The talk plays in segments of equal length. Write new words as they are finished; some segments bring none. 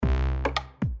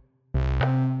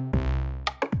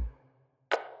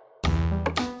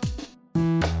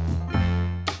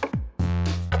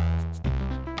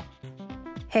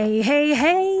Hey, hey,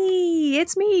 hey!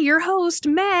 It's me, your host,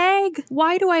 Meg!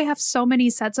 Why do I have so many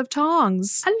sets of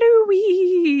tongs?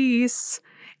 Louise!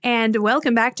 And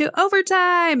welcome back to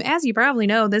Overtime! As you probably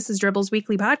know, this is Dribble's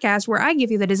weekly podcast where I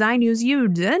give you the design news you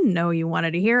didn't know you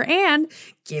wanted to hear and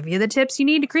give you the tips you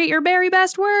need to create your very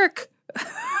best work.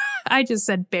 I just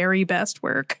said very best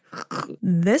work.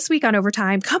 This week on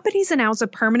Overtime, companies announce a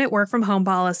permanent work from home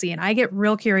policy, and I get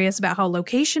real curious about how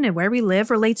location and where we live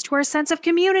relates to our sense of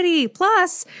community.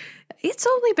 Plus, it's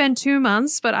only been 2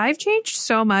 months, but I've changed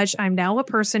so much. I'm now a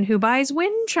person who buys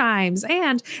wind chimes,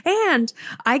 and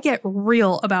I get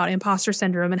real about imposter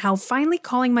syndrome and how finally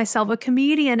calling myself a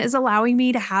comedian is allowing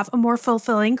me to have a more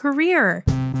fulfilling career.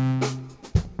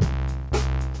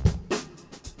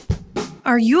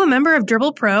 Are you a member of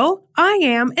Dribbble Pro? I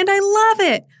am, and I love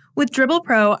it. With Dribbble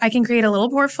Pro, I can create a little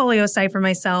portfolio site for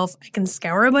myself. I can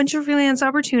scour a bunch of freelance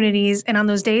opportunities, and on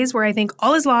those days where I think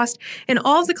all is lost and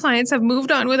all of the clients have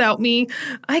moved on without me,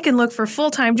 I can look for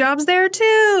full-time jobs there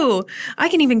too. I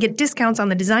can even get discounts on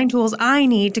the design tools I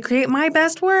need to create my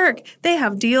best work. They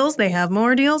have deals, they have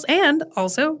more deals, and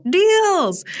also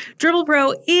deals. Dribbble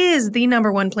Pro is the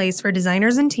 #1 place for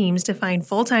designers and teams to find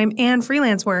full-time and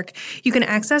freelance work. You can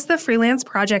access the freelance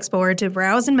projects board to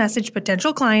browse and message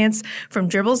potential clients from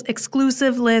Dribble's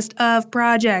exclusive list of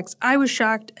projects. I was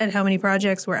shocked at how many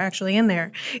projects were actually in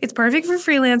there. It's perfect for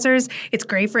freelancers, it's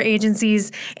great for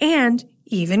agencies, and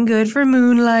even good for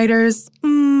moonlighters.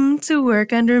 To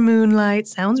work under moonlight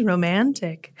sounds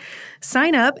romantic.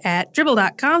 Sign up at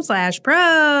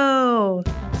dribbble.com/pro.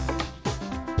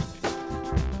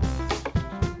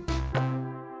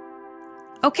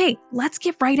 Okay, let's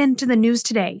get right into the news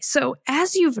today. So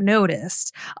as you've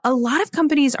noticed, a lot of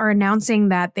companies are announcing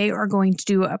that they are going to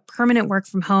do a permanent work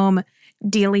from home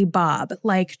daily bob.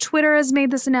 Like Twitter has made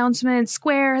this announcement,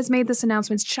 Square has made this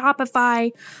announcement,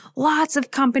 Shopify. Lots of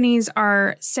companies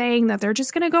are saying that they're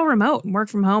just going to go remote and work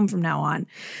from home from now on.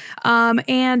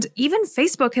 And even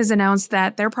Facebook has announced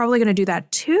that they're probably going to do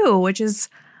that too, which is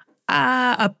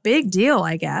a big deal,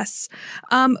 I guess.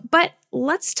 But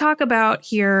let's talk about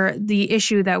here the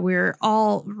issue that we're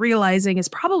all realizing is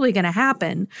probably going to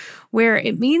happen, where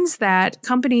it means that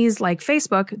companies like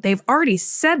Facebook, they've already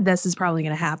said this is probably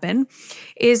going to happen,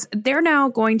 is they're now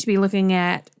going to be looking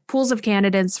at pools of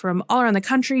candidates from all around the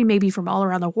country, maybe from all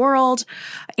around the world,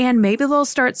 and maybe they'll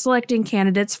start selecting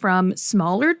candidates from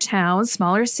smaller towns,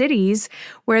 smaller cities,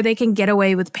 where they can get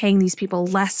away with paying these people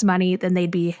less money than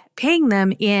they'd be paying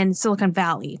them in Silicon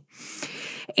Valley.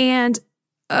 And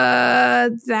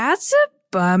that's a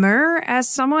bummer. As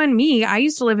someone, I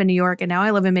used to live in New York and now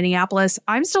I live in Minneapolis.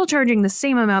 I'm still charging the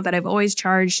same amount that I've always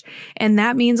charged. And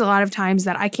that means a lot of times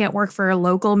that I can't work for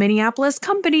local Minneapolis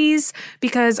companies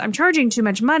because I'm charging too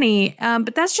much money.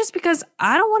 But that's just because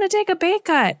I don't want to take a pay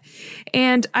cut.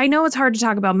 And I know it's hard to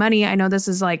talk about money. I know this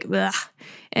is like, ugh,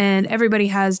 and everybody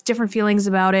has different feelings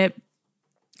about it.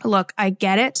 Look, I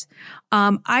get it.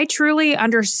 I truly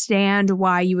understand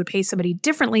why you would pay somebody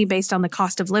differently based on the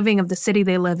cost of living of the city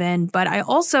they live in. But I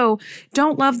also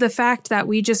don't love the fact that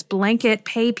we just blanket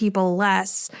pay people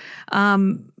less,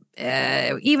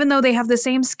 even though they have the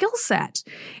same skill set.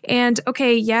 And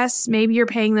okay, yes, maybe you're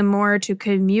paying them more to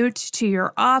commute to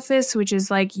your office, which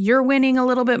is like you're winning a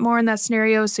little bit more in that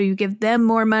scenario. So you give them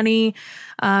more money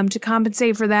to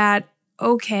compensate for that.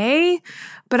 Okay.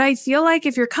 But I feel like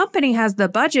if your company has the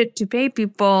budget to pay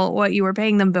people what you were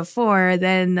paying them before,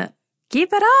 then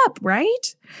keep it up,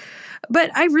 right?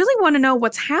 But I really want to know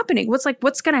what's happening.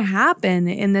 What's going to happen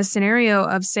in this scenario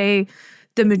of, say,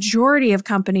 the majority of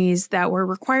companies that were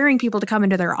requiring people to come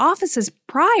into their offices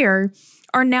prior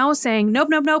are now saying, nope,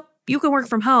 you can work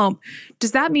from home.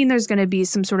 Does that mean there's going to be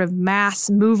some sort of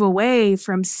mass move away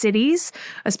from cities,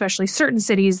 especially certain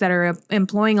cities that are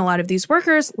employing a lot of these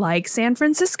workers, like San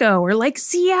Francisco or like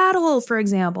Seattle, for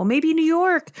example, maybe New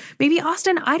York, maybe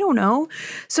Austin? I don't know.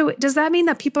 So does that mean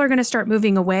that people are going to start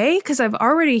moving away? Because I've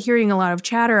already hearing a lot of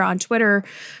chatter on Twitter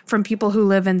from people who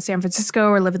live in San Francisco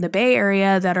or live in the Bay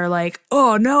Area that are like,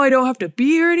 oh, now I don't have to be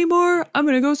here anymore. I'm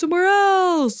going to go somewhere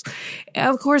else.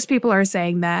 Of course, people are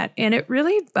saying that. And it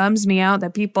really bums me out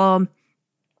that people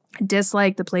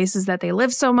dislike the places that they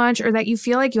live so much, or that you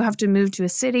feel like you have to move to a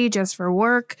city just for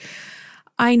work.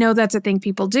 I know that's a thing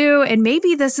people do, and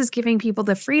maybe this is giving people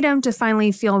the freedom to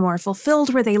finally feel more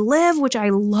fulfilled where they live, which I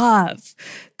love,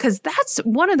 because that's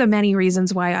one of the many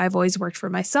reasons why I've always worked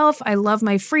for myself. I love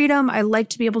my freedom. I like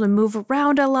to be able to move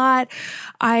around a lot.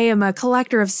 I am a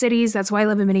collector of cities. That's why I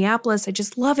live in Minneapolis. I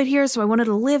just love it here, so I wanted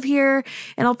to live here,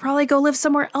 and I'll probably go live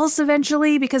somewhere else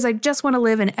eventually because I just want to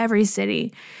live in every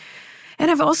city.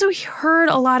 And I've also heard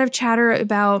a lot of chatter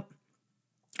about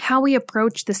how we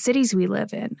approach the cities we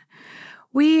live in.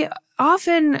 We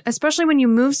often, especially when you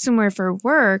move somewhere for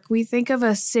work, we think of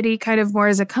a city kind of more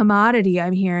as a commodity,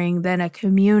 I'm hearing, than a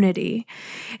community.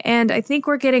 And I think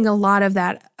we're getting a lot of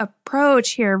that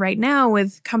approach here right now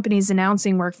with companies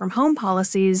announcing work from home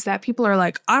policies that people are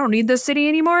like, I don't need this city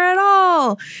anymore at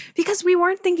all, because we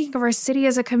weren't thinking of our city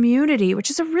as a community, which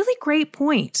is a really great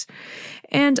point.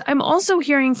 And I'm also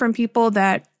hearing from people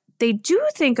that they do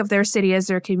think of their city as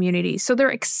their community. So they're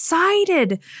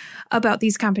excited about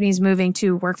these companies moving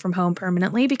to work from home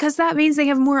permanently because that means they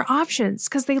have more options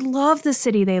because they love the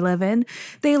city they live in.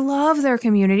 They love their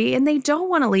community and they don't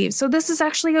want to leave. So this is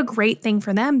actually a great thing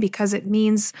for them because it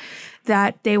means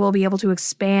that they will be able to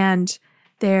expand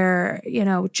their,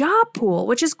 job pool,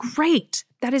 which is great.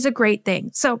 That is a great thing.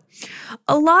 So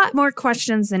a lot more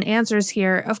questions than answers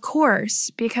here, of course,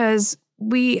 because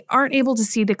we aren't able to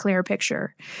see the clear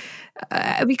picture.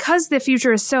 Because the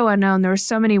future is so unknown, there are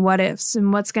so many what ifs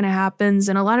and what's going to happen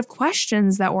and a lot of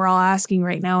questions that we're all asking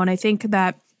right now. And I think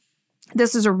that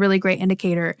this is a really great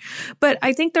indicator. But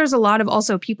I think there's a lot of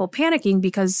also people panicking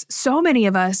because so many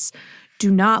of us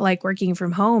do not like working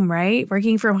from home, right?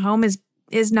 Working from home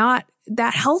is not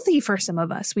that healthy for some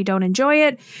of us. We don't enjoy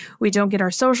it. We don't get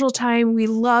our social time. We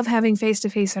love having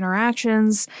face-to-face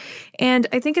interactions. And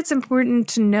I think it's important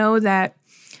to know that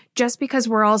just because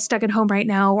we're all stuck at home right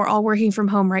now, we're all working from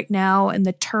home right now, and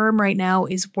the term right now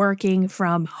is working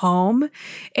from home,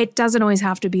 it doesn't always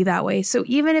have to be that way. So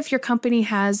even if your company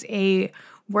has a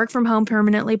work from home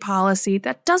permanently policy,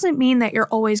 that doesn't mean that you're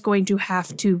always going to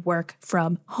have to work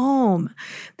from home.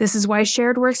 This is why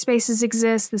shared workspaces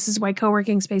exist. This is why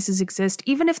co-working spaces exist.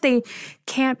 Even if they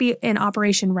can't be in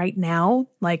operation right now,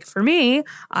 like for me,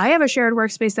 I have a shared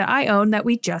workspace that I own that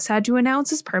we just had to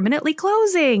announce is permanently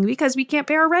closing because we can't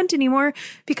pay our rent anymore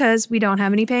because we don't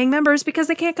have any paying members because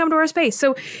they can't come to our space.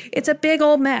 So it's a big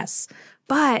old mess.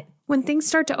 But when things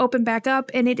start to open back up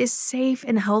and it is safe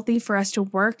and healthy for us to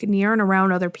work near and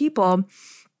around other people,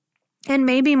 and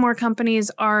maybe more companies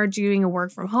are doing a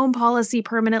work from home policy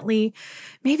permanently,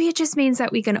 maybe it just means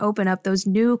that we can open up those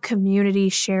new community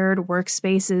shared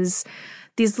workspaces,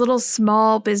 these little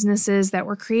small businesses that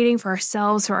we're creating for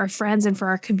ourselves, for our friends, and for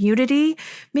our community.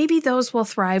 Maybe those will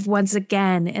thrive once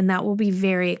again, and that will be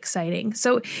very exciting.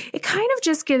 So it kind of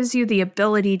just gives you the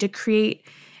ability to create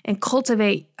and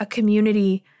cultivate a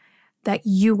community that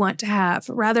you want to have,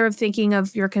 rather of thinking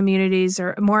of your communities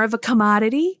or more of a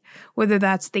commodity, whether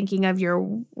that's thinking of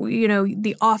your,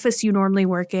 the office you normally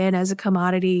work in as a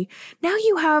commodity. Now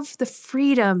you have the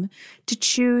freedom to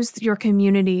choose your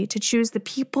community, to choose the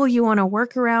people you want to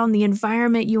work around, the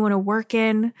environment you want to work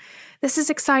in. This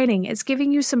is exciting. It's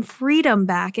giving you some freedom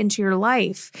back into your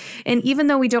life. And even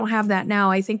though we don't have that now,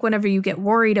 I think whenever you get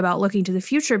worried about looking to the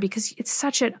future, because it's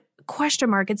such a question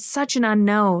mark, it's such an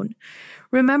unknown.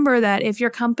 Remember that if your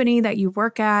company that you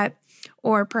work at,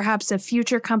 or perhaps a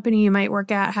future company you might work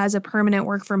at, has a permanent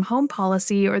work from home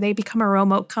policy, or they become a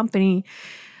remote company,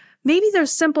 maybe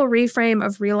there's simple reframe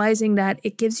of realizing that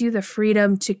it gives you the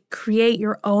freedom to create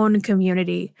your own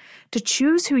community, to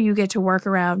choose who you get to work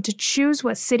around, to choose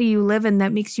what city you live in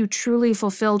that makes you truly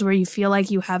fulfilled, where you feel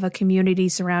like you have a community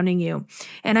surrounding you.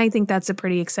 And I think that's a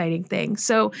pretty exciting thing.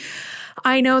 So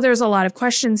I know there's a lot of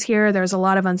questions here. There's a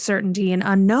lot of uncertainty and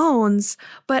unknowns,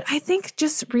 but I think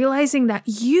just realizing that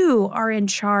you are in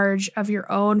charge of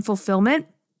your own fulfillment.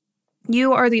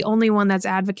 You are the only one that's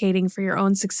advocating for your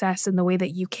own success in the way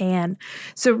that you can.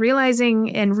 So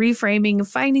realizing and reframing,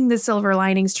 finding the silver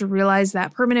linings to realize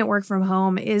that permanent work from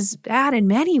home is bad in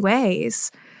many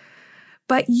ways,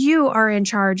 but you are in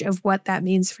charge of what that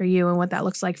means for you and what that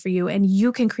looks like for you. And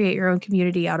you can create your own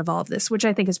community out of all of this, which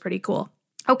I think is pretty cool.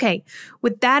 Okay,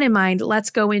 with that in mind,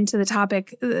 let's go into the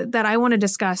topic that I want to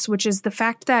discuss, which is the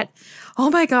fact that,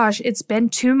 oh my gosh, it's been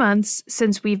 2 months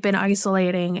since we've been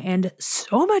isolating and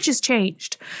so much has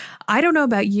changed. I don't know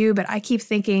about you, but I keep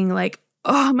thinking like,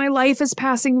 oh, my life is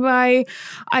passing by.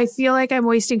 I feel like I'm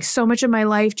wasting so much of my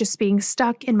life just being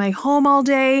stuck in my home all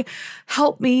day.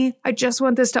 Help me. I just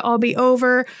want this to all be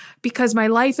over because my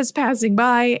life is passing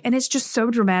by. And it's just so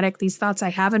dramatic. These thoughts I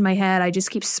have in my head, I just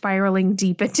keep spiraling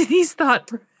deep into these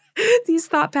thought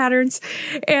patterns.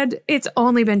 And it's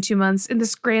only been 2 months in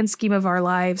this grand scheme of our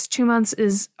lives. 2 months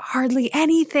is hardly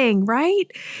anything, right?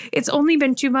 It's only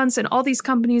been 2 months and all these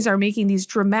companies are making these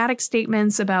dramatic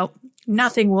statements about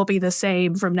nothing will be the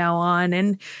same from now on.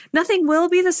 And nothing will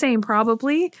be the same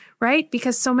probably, right?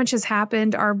 Because so much has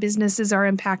happened. Our businesses are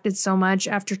impacted so much.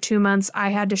 After 2 months, I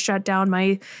had to shut down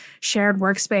my shared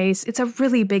workspace. It's a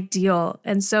really big deal.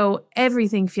 And so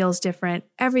everything feels different.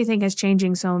 Everything is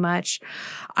changing so much.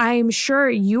 I'm sure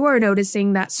you are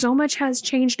noticing that so much has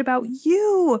changed about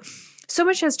you. So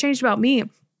much has changed about me.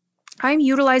 I'm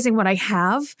utilizing what I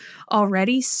have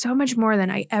already so much more than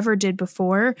I ever did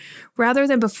before. Rather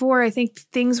than before, I think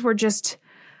things were just,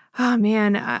 oh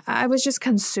man, I was just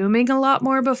consuming a lot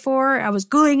more before. I was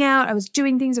going out, I was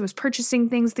doing things, I was purchasing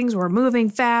things, things were moving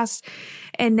fast.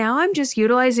 And now I'm just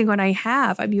utilizing what I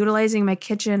have. I'm utilizing my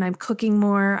kitchen, I'm cooking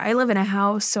more. I live in a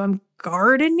house, so I'm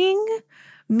gardening.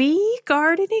 Me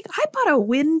gardening? I bought a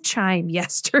wind chime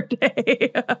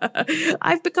yesterday.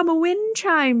 I've become a wind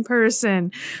chime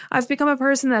person. I've become a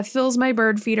person that fills my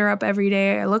bird feeder up every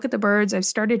day. I look at the birds. I've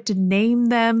started to name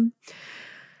them.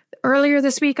 Earlier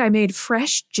this week, I made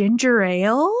fresh ginger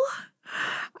ale.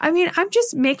 I mean, I'm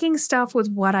just making stuff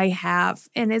with what I have.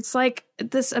 And it's like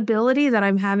this ability that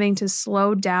I'm having to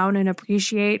slow down and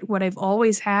appreciate what I've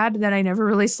always had that I never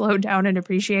really slowed down and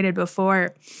appreciated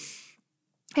before.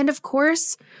 And of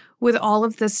course, with all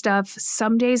of this stuff,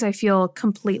 some days I feel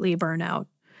completely burnout.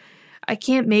 I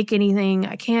can't make anything.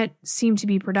 I can't seem to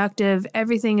be productive.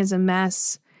 Everything is a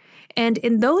mess. And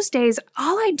in those days,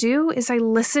 all I do is I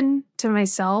listen to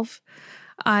myself.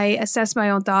 I assess my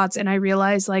own thoughts and I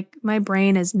realize like my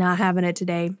brain is not having it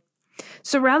today.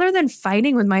 So rather than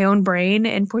fighting with my own brain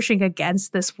and pushing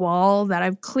against this wall that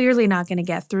I'm clearly not going to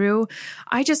get through,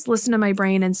 I just listen to my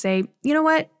brain and say, you know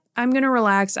what? I'm going to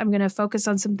relax. I'm going to focus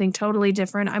on something totally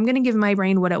different. I'm going to give my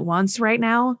brain what it wants right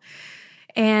now.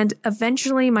 And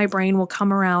eventually my brain will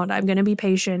come around. I'm going to be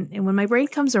patient. And when my brain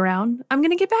comes around, I'm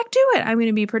going to get back to it. I'm going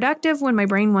to be productive when my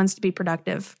brain wants to be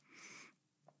productive.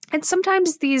 And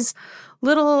sometimes these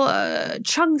little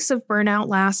chunks of burnout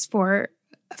last for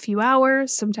a few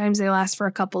hours. Sometimes they last for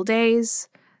a couple days.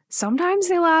 Sometimes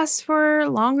they last for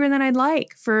longer than I'd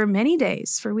like, for many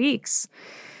days, for weeks.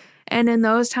 And in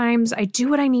those times, I do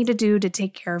what I need to do to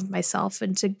take care of myself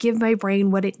and to give my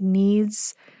brain what it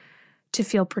needs to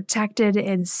feel protected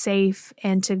and safe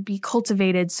and to be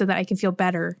cultivated so that I can feel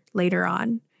better later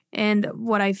on. And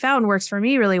what I found works for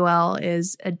me really well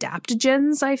is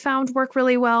adaptogens. I found work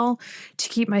really well to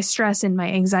keep my stress and my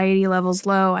anxiety levels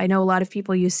low. I know a lot of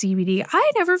people use CBD.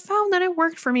 I never found that it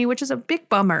worked for me, which is a big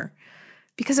bummer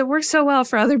because it works so well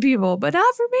for other people, but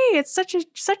not for me. It's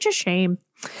such a shame.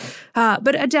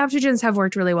 But adaptogens have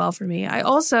worked really well for me. I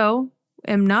also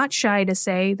am not shy to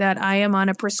say that I am on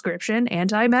a prescription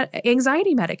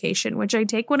anti-anxiety medication, which I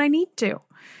take when I need to.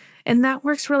 And that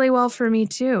works really well for me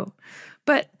too.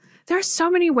 But there are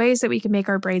so many ways that we can make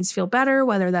our brains feel better,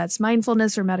 whether that's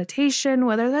mindfulness or meditation,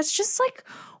 whether that's just like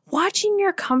watching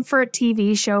your comfort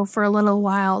TV show for a little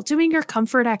while, doing your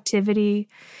comfort activity,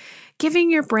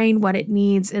 giving your brain what it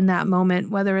needs in that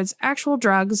moment, whether it's actual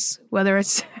drugs, whether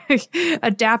it's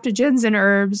adaptogens and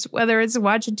herbs, whether it's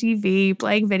watching TV,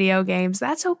 playing video games,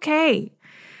 that's okay.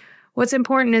 What's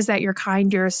important is that you're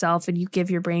kind to yourself and you give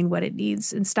your brain what it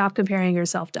needs and stop comparing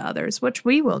yourself to others, which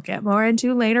we will get more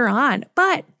into later on.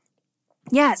 But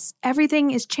yes,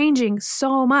 everything is changing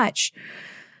so much.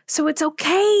 So it's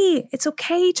okay. It's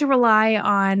okay to rely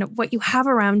on what you have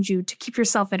around you to keep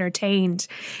yourself entertained.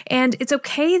 And it's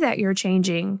okay that you're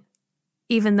changing,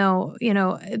 even though,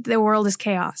 the world is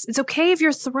chaos. It's okay if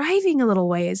you're thriving a little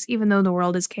ways, even though the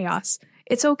world is chaos.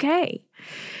 It's okay.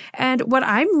 And what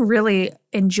I'm really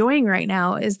enjoying right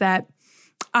now is that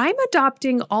I'm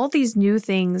adopting all these new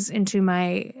things into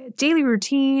my daily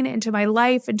routine, into my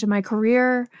life, into my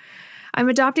career. I'm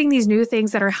adopting these new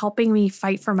things that are helping me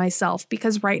fight for myself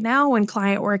because right now when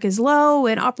client work is low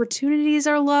and opportunities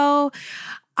are low,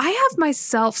 I have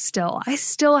myself still. I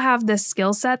still have this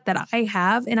skill set that I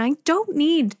have and I don't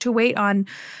need to wait on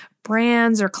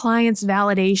brands or clients'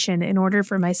 validation in order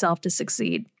for myself to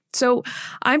succeed. So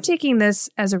I'm taking this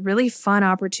as a really fun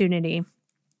opportunity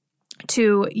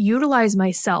to utilize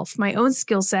myself, my own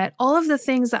skill set, all of the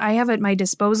things that I have at my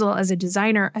disposal as a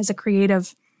designer, as a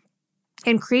creative,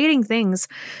 and creating things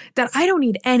that I don't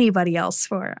need anybody else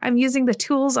for. I'm using the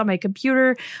tools on my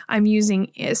computer. I'm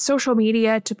using social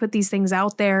media to put these things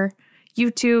out there.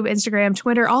 YouTube, Instagram,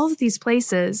 Twitter, all of these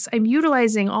places. I'm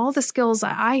utilizing all the skills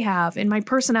that I have in my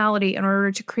personality in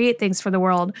order to create things for the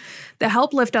world that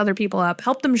help lift other people up,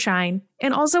 help them shine,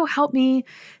 and also help me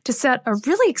to set a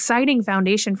really exciting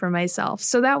foundation for myself.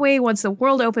 So that way, once the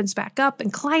world opens back up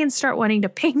and clients start wanting to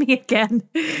pay me again,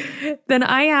 then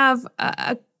I have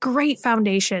a great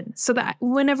foundation so that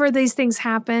whenever these things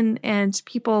happen and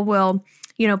people will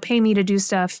pay me to do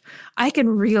stuff, I can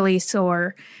really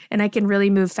soar and I can really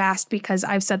move fast because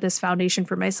I've set this foundation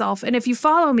for myself. And if you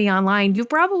follow me online, you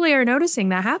probably are noticing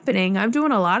that happening. I'm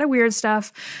doing a lot of weird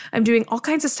stuff. I'm doing all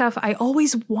kinds of stuff I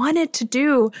always wanted to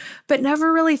do, but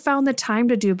never really found the time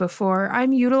to do before.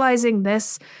 I'm utilizing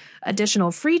this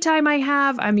additional free time I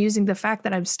have. I'm using the fact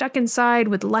that I'm stuck inside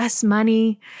with less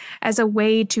money as a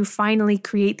way to finally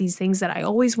create these things that I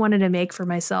always wanted to make for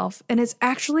myself. And it's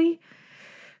actually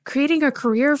creating a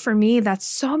career for me that's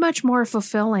so much more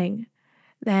fulfilling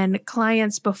than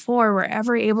clients before were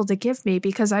ever able to give me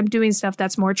because I'm doing stuff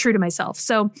that's more true to myself.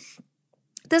 So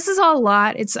this is all a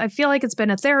lot. I feel like it's been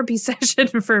a therapy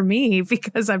session for me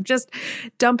because I'm just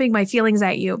dumping my feelings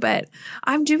at you. But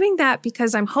I'm doing that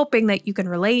because I'm hoping that you can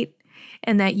relate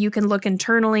and that you can look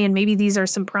internally. And maybe these are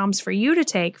some prompts for you to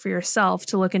take for yourself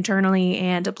to look internally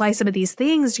and apply some of these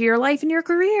things to your life and your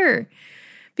career.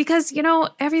 Because,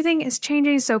 everything is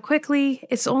changing so quickly.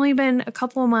 It's only been a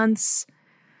couple of months,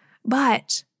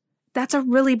 but that's a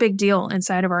really big deal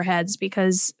inside of our heads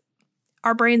because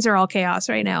our brains are all chaos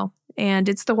right now. And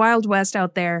it's the Wild West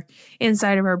out there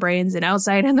inside of our brains and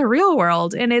outside in the real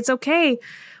world. And it's okay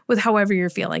with however you're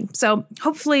feeling. So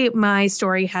hopefully my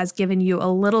story has given you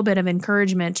a little bit of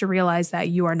encouragement to realize that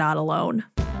you are not alone.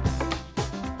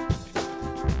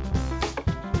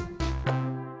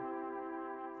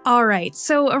 All right.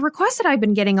 So a request that I've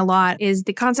been getting a lot is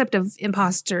the concept of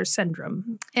imposter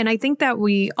syndrome. And I think that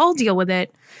we all deal with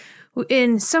it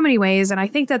in so many ways. And I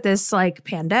think that this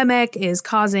pandemic is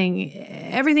causing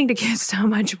everything to get so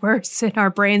much worse. And our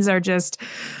brains are just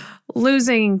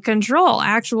losing control.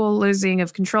 Actual losing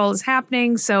of control is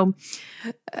happening. So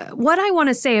what I want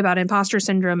to say about imposter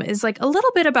syndrome is a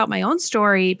little bit about my own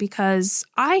story because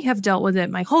I have dealt with it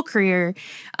my whole career.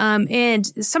 And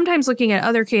sometimes looking at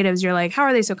other creatives, you're like, how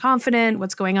are they so confident?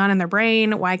 What's going on in their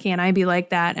brain? Why can't I be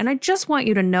like that? And I just want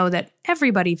you to know that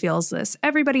everybody feels this.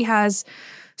 Everybody has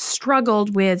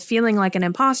struggled with feeling like an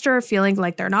imposter, feeling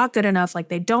like they're not good enough, like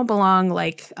they don't belong,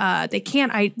 like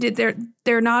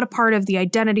they're not a part of the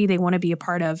identity they want to be a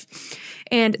part of.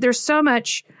 And there's so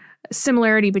much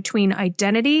similarity between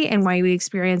identity and why we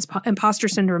experience imposter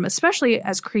syndrome, especially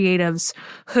as creatives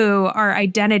who our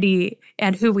identity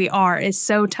and who we are is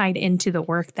so tied into the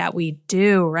work that we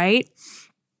do, right?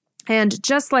 And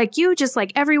just like you, just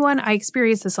like everyone, I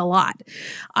experience this a lot.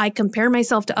 I compare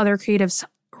myself to other creatives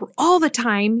all the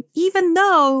time, even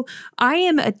though I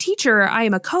am a teacher, I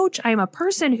am a coach, I am a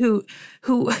person who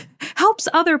helps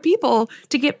other people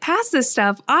to get past this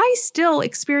stuff. I still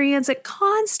experience it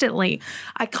constantly.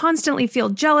 I constantly feel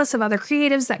jealous of other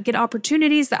creatives that get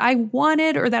opportunities that I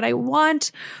wanted or that I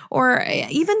want, or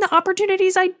even the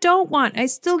opportunities I don't want. I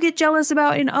still get jealous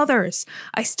about in others.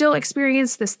 I still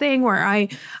experience this thing where I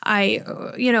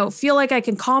feel like I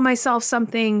can call myself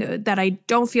something that I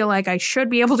don't feel like I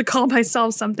should be able to call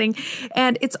myself something.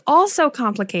 And it's all so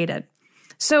complicated.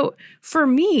 So for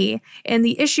me and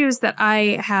the issues that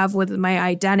I have with my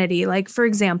identity, like for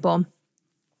example,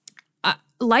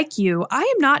 like you, I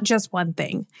am not just one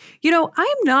thing.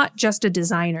 I am not just a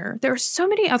designer. There are so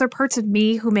many other parts of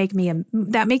me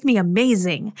that make me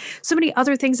amazing. So many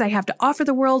other things I have to offer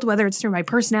the world, whether it's through my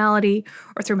personality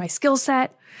or through my skill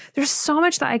set. There's so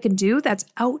much that I can do that's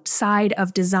outside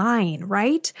of design,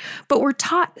 right? But we're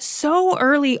taught so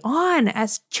early on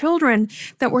as children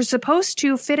that we're supposed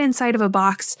to fit inside of a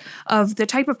box of the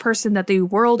type of person that the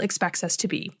world expects us to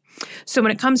be. So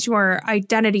when it comes to our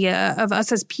identity of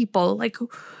us as people,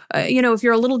 if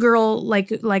you're a little girl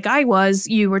like I was,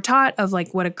 you were taught of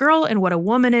what a girl and what a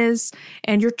woman is,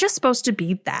 and you're just supposed to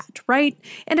be that, right?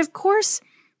 And of course,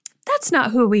 that's not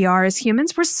who we are as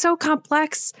humans. We're so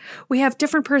complex. We have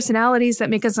different personalities that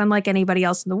make us unlike anybody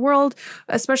else in the world,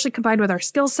 especially combined with our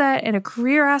skill set and a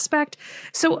career aspect.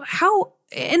 So how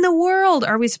in the world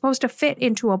are we supposed to fit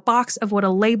into a box of what a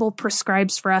label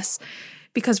prescribes for us?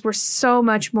 Because we're so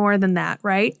much more than that,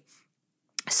 right?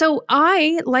 So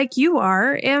I, like you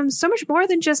are, am so much more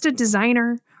than just a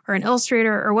designer or an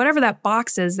illustrator or whatever that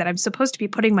box is that I'm supposed to be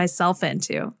putting myself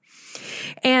into.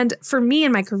 And for me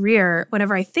in my career,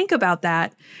 whenever I think about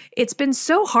that, it's been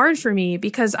so hard for me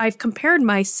because I've compared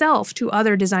myself to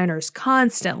other designers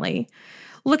constantly.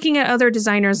 Looking at other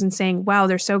designers and saying, wow,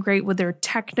 they're so great with their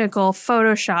technical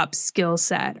Photoshop skill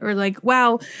set. Or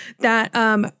wow,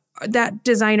 that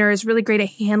designer is really great at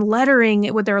hand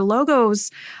lettering with their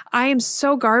logos. I am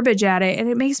so garbage at it, and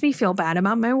it makes me feel bad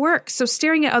about my work. So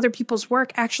staring at other people's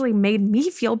work actually made me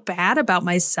feel bad about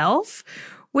myself,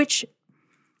 which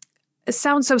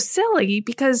sounds so silly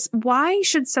because why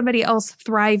should somebody else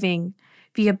thriving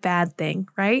be a bad thing,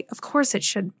 right? Of course it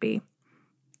shouldn't be.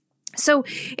 So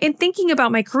in thinking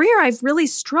about my career, I've really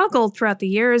struggled throughout the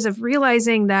years of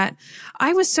realizing that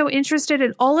I was so interested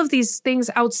in all of these things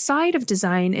outside of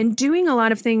design and doing a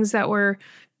lot of things that were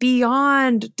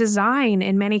beyond design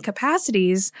in many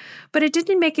capacities, but it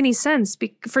didn't make any sense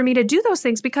for me to do those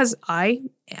things because I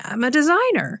am a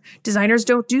designer. Designers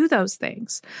don't do those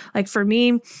things. Like for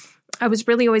me, I was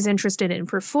really always interested in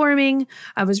performing.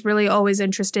 I was really always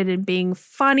interested in being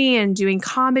funny and doing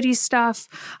comedy stuff.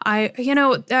 I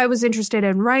was interested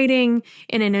in writing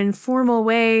in an informal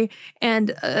way. And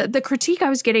the critique I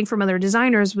was getting from other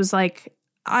designers was like,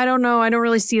 I don't know, I don't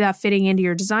really see that fitting into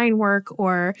your design work,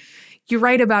 or you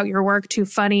write about your work too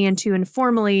funny and too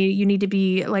informally. You need to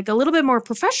be like a little bit more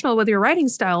professional with your writing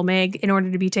style, Meg, in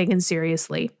order to be taken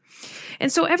seriously.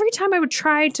 And so every time I would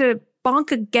try to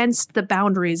bonk against the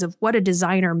boundaries of what a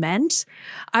designer meant,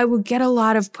 I would get a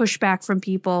lot of pushback from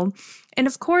people. And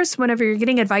of course, whenever you're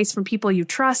getting advice from people you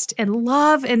trust and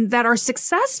love and that are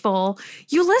successful,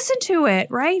 you listen to it,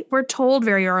 right? We're told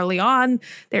very early on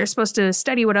they're supposed to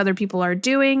study what other people are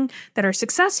doing that are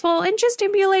successful and just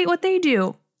emulate what they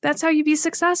do. That's how you be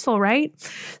successful, right?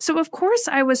 So of course,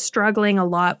 I was struggling a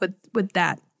lot with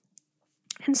that.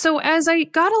 And so as I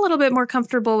got a little bit more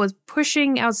comfortable with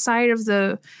pushing outside of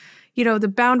the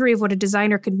boundary of what a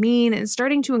designer could mean and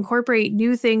starting to incorporate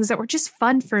new things that were just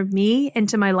fun for me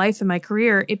into my life and my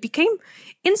career, it became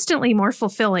instantly more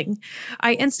fulfilling.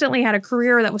 I instantly had a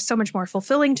career that was so much more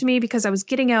fulfilling to me because I was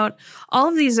getting out all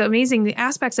of these amazing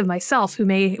aspects of myself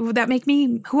that make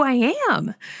me who I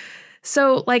am.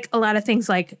 So like a lot of things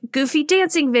like goofy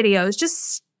dancing videos,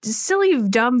 just silly,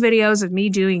 dumb videos of me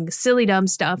doing silly, dumb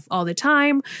stuff all the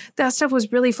time. That stuff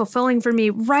was really fulfilling for me.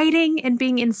 Writing and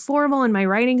being informal in my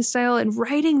writing style and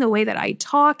writing the way that I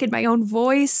talk in my own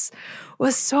voice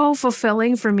was so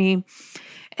fulfilling for me.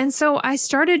 And so I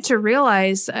started to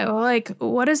realize,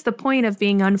 what is the point of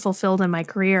being unfulfilled in my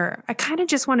career? I kind of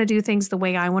just want to do things the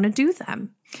way I want to do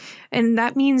them. And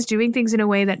that means doing things in a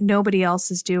way that nobody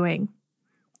else is doing.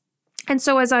 And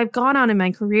so as I've gone on in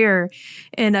my career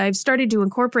and I've started to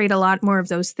incorporate a lot more of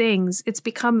those things, it's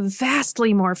become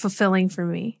vastly more fulfilling for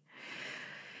me.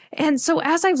 And so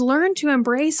as I've learned to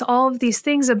embrace all of these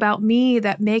things about me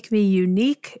that make me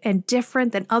unique and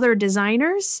different than other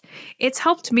designers, it's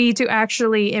helped me to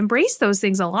actually embrace those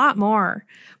things a lot more.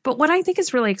 But what I think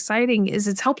is really exciting is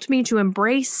it's helped me to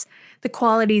embrace the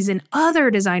qualities in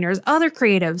other designers, other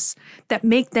creatives that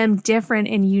make them different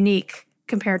and unique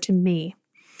compared to me.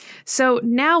 So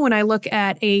now when I look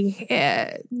at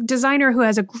a designer who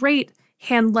has a great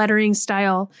hand lettering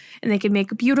style and they can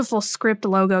make beautiful script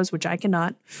logos, which I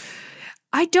cannot,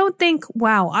 I don't think,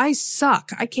 wow, I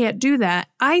suck, I can't do that.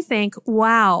 I think,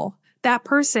 wow, that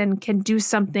person can do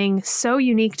something so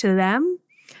unique to them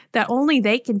that only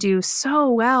they can do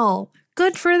so well.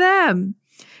 Good for them.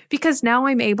 Because now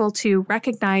I'm able to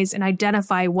recognize and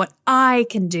identify what I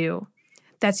can do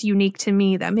that's unique to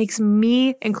me, that makes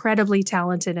me incredibly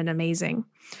talented and amazing.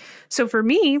 So for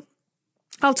me,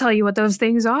 I'll tell you what those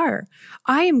things are.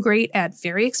 I am great at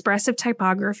very expressive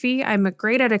typography. I'm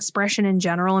great at expression in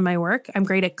general in my work. I'm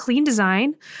great at clean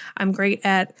design. I'm great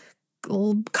at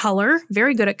color,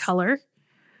 very good at color.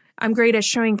 I'm great at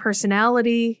showing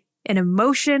personality and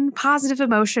emotion, positive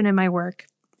emotion in my work.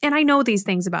 And I know these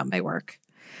things about my work.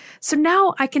 So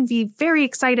now I can be very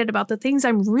excited about the things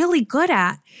I'm really good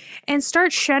at and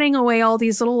start shedding away all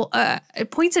these little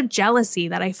points of jealousy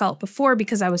that I felt before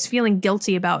because I was feeling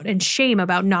guilty about and shame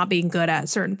about not being good at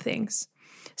certain things.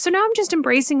 So now I'm just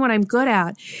embracing what I'm good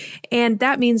at. And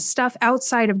that means stuff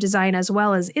outside of design as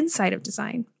well as inside of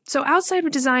design. So outside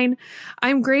of design,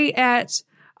 I'm great at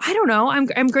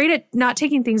I'm great at not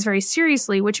taking things very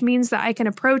seriously, which means that I can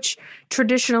approach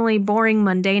traditionally boring,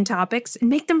 mundane topics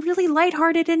and make them really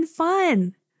lighthearted and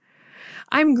fun.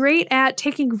 I'm great at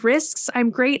taking risks. I'm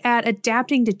great at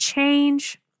adapting to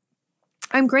change.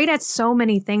 I'm great at so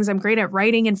many things. I'm great at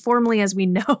writing informally, as we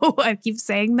know. I keep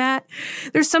saying that.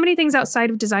 There's so many things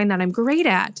outside of design that I'm great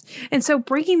at. And so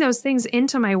bringing those things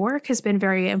into my work has been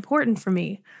very important for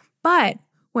me. But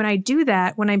when I do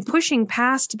that, when I'm pushing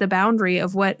past the boundary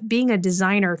of what being a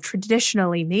designer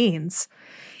traditionally means,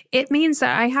 it means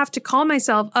that I have to call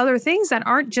myself other things that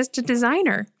aren't just a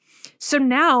designer. So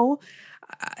now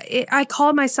I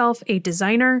call myself a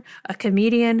designer, a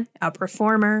comedian, a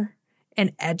performer,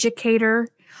 an educator,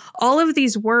 all of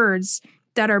these words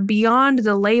that are beyond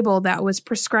the label that was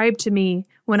prescribed to me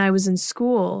when I was in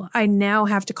school. I now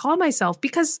have to call myself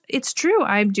because it's true.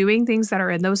 I'm doing things that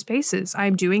are in those spaces.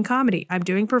 I'm doing comedy. I'm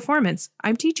doing performance.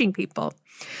 I'm teaching people.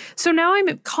 So now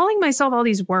I'm calling myself all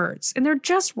these words, and they're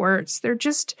just words. They're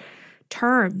just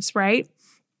terms, right?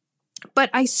 But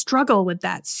I struggle with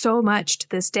that so much to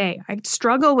this day. I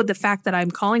struggle with the fact that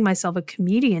I'm calling myself a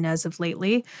comedian as of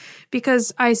lately,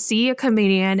 because I see a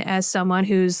comedian as someone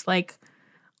who's like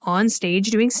on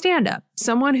stage doing stand-up,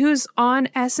 someone who's on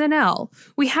SNL.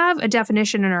 We have a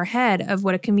definition in our head of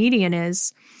what a comedian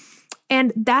is.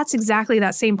 And that's exactly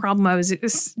that same problem I was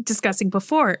discussing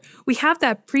before. We have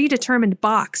that predetermined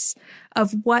box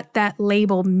of what that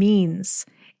label means,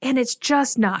 and it's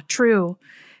just not true.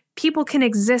 People can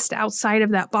exist outside of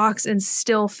that box and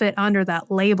still fit under that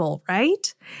label,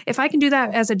 right? If I can do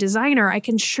that as a designer, I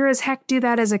can sure as heck do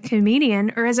that as a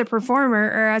comedian or as a performer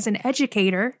or as an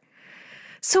educator.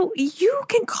 So you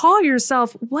can call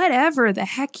yourself whatever the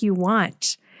heck you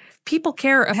want. People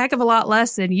care a heck of a lot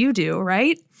less than you do,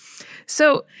 right?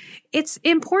 So it's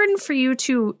important for you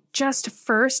to just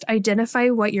first identify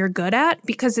what you're good at,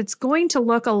 because it's going to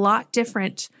look a lot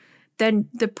different than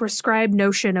the prescribed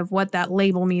notion of what that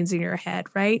label means in your head,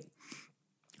 right?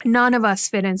 None of us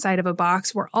fit inside of a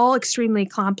box. We're all extremely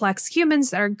complex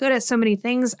humans that are good at so many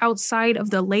things outside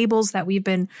of the labels that we've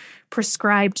been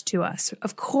prescribed to us.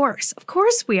 Of course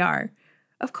we are.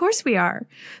 Of course we are.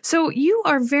 So you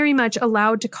are very much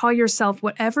allowed to call yourself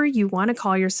whatever you want to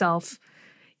call yourself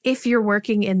if you're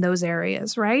working in those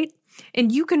areas, right?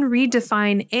 And you can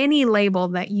redefine any label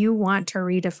that you want to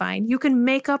redefine. You can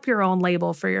make up your own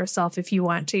label for yourself if you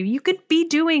want to. You could be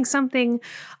doing something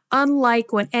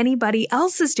unlike what anybody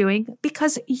else is doing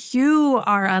because you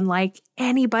are unlike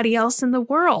anybody else in the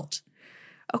world.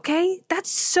 Okay?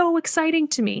 That's so exciting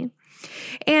to me.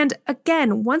 And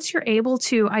again, once you're able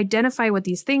to identify what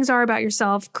these things are about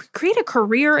yourself, create a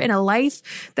career in a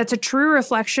life that's a true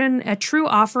reflection, a true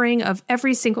offering of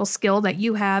every single skill that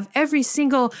you have, every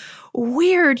single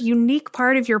weird, unique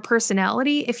part of your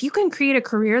personality. If you can create a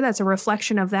career that's a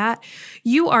reflection of that,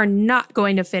 you are not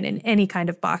going to fit in any kind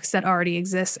of box that already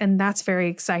exists. And that's very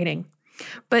exciting.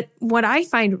 But what I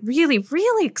find really,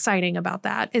 really exciting about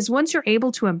that is once you're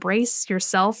able to embrace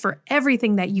yourself for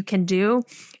everything that you can do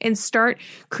and start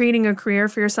creating a career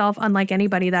for yourself unlike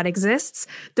anybody that exists,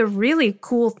 the really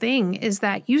cool thing is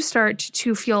that you start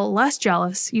to feel less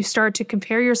jealous. You start to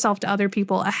compare yourself to other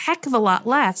people a heck of a lot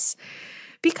less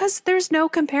because there's no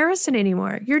comparison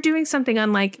anymore. You're doing something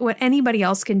unlike what anybody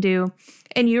else can do,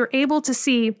 and you're able to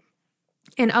see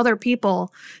in other people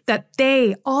that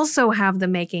they also have the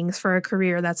makings for a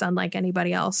career that's unlike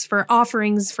anybody else, for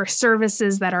offerings, for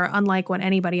services that are unlike what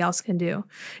anybody else can do,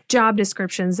 job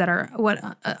descriptions that are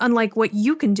unlike what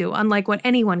you can do, unlike what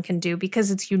anyone can do,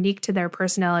 because it's unique to their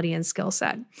personality and skill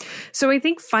set. So I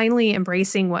think finally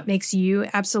embracing what makes you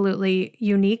absolutely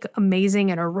unique, amazing,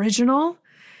 and original,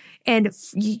 and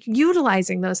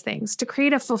utilizing those things to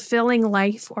create a fulfilling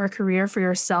life or career for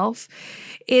yourself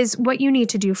is what you need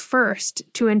to do first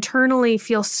to internally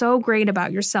feel so great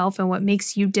about yourself and what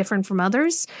makes you different from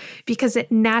others, because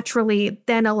it naturally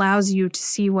then allows you to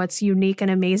see what's unique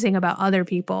and amazing about other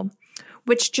people,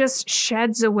 which just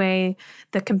sheds away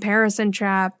the comparison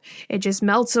trap. It just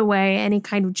melts away any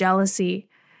kind of jealousy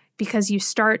because you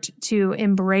start to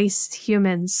embrace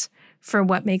humans for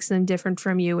what makes them different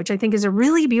from you, which I think is a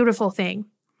really beautiful thing.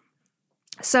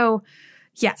 So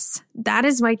yes, that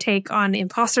is my take on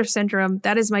imposter syndrome.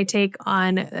 That is my take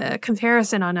on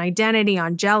comparison, on identity,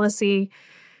 on jealousy,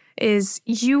 is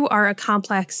you are a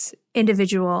complex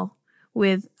individual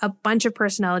with a bunch of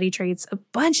personality traits, a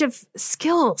bunch of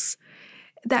skills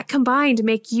that combined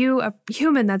make you a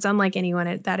human that's unlike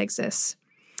anyone that exists.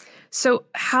 So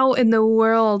how in the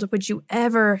world would you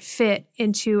ever fit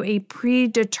into a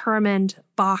predetermined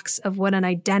box of what an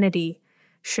identity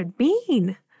should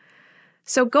mean?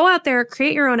 So go out there,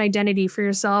 create your own identity for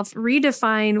yourself,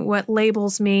 redefine what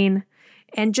labels mean,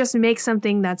 and just make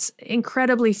something that's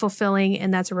incredibly fulfilling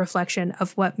and that's a reflection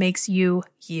of what makes you,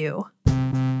 you.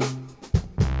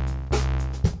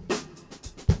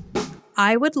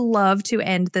 I would love to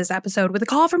end this episode with a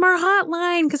call from our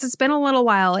hotline because it's been a little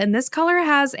while, and this caller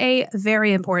has a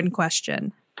very important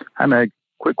question. Hi, Meg.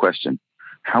 Quick question.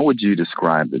 How would you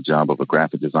describe the job of a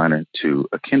graphic designer to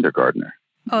a kindergartner?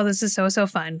 Oh, this is so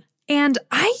fun. And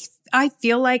I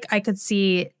feel like I could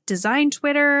see Design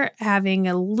Twitter having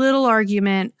a little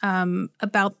argument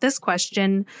about this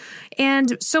question.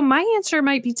 And so my answer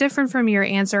might be different from your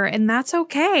answer, and that's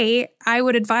okay. I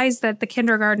would advise that the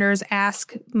kindergartners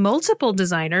ask multiple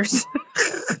designers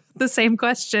the same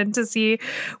question to see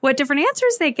what different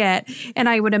answers they get. And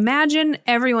I would imagine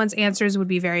everyone's answers would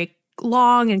be very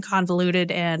long and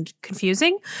convoluted and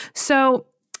confusing. So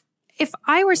if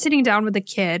I were sitting down with a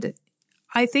kid,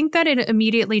 I think that it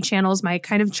immediately channels my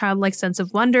kind of childlike sense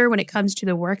of wonder when it comes to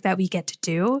the work that we get to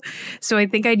do. So I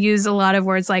think I'd use a lot of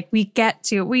words like we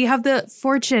have the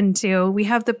fortune to, we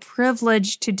have the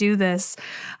privilege to do this.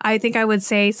 I think I would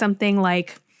say something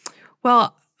like,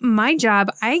 well, my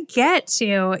job, I get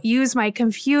to use my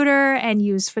computer and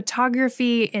use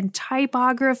photography and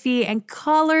typography and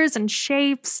colors and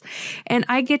shapes, and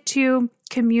I get to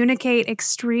communicate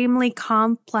extremely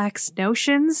complex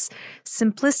notions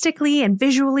simplistically and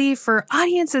visually for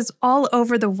audiences all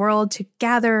over the world to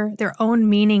gather their own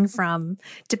meaning from,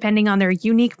 depending on their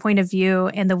unique point of view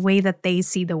and the way that they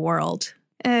see the world.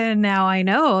 And now I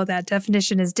know that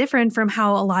definition is different from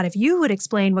how a lot of you would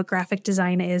explain what graphic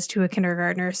design is to a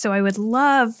kindergartner. So I would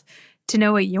love to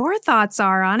know what your thoughts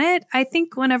are on it. I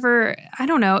think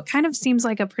it kind of seems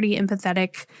like a pretty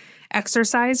empathetic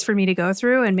exercise for me to go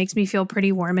through and makes me feel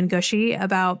pretty warm and gushy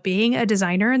about being a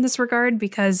designer in this regard,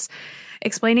 because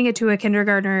explaining it to a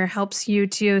kindergartner helps me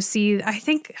to see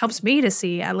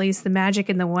at least the magic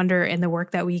and the wonder in the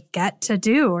work that we get to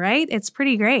do, right? It's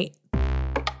pretty great.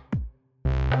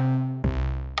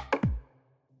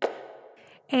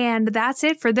 And that's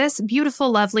it for this beautiful,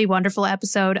 lovely, wonderful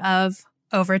episode of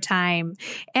Overtime.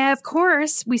 And of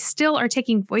course, we still are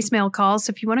taking voicemail calls.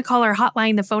 So if you want to call our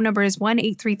hotline, the phone number is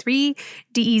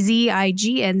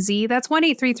 1-833-DEZIGNZ. That's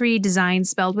 1-833-DESIGN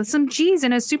spelled with some G's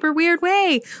in a super weird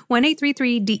way.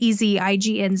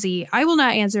 1-833-DEZIGNZ. I will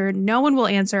not answer. No one will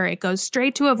answer. It goes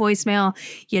straight to a voicemail.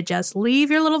 You just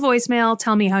leave your little voicemail.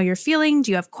 Tell me how you're feeling.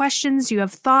 Do you have questions? Do you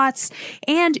have thoughts?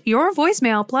 And your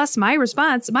voicemail plus my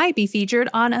response might be featured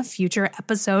on a future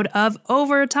episode of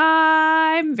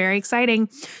Overtime. Very exciting.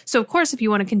 So, of course, if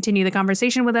you want to continue the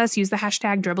conversation with us, use the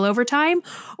hashtag #DribbleOvertime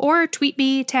or tweet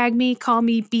me, tag me, call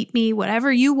me, beat me,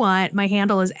 whatever you want. My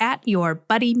handle is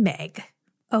 @YourBuddyMeg.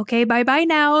 Okay, bye-bye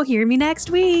now. Hear me next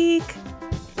week.